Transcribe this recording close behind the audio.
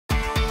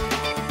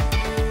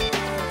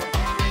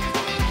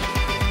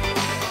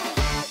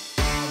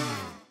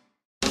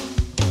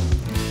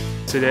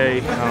Today,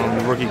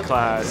 the rookie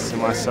class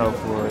and myself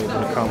were able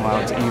to come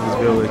out to Eva's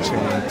Village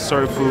and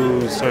serve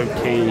food, serve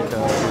cake,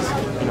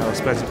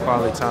 spend some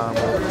quality time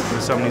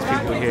with some of these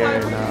people here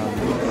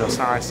and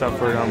sign stuff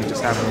for them,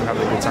 just having a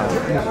good time.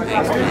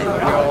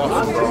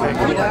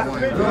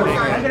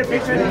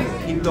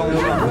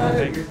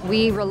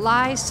 We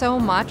rely so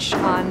much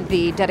on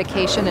the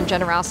dedication and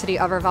generosity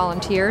of our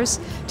volunteers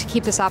to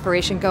keep this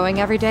operation going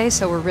every day,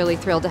 so we're really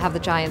thrilled to have the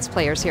Giants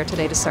players here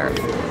today to serve.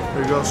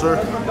 There you go,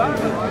 sir.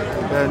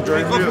 Yeah,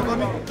 enjoy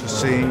just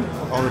seeing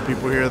all the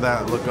people here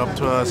that look up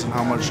to us and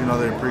how much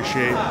they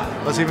appreciate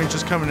us even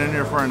just coming in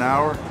here for an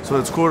hour. So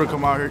it's cool to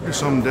come out here, do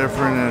something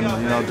different,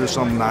 and do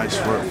something nice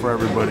for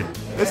everybody.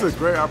 It's a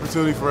great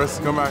opportunity for us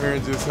to come out here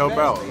and just help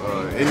out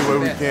any way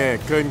we can.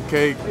 Cutting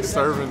cake,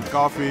 serving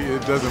coffee,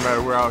 it doesn't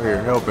matter. We're out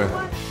here helping.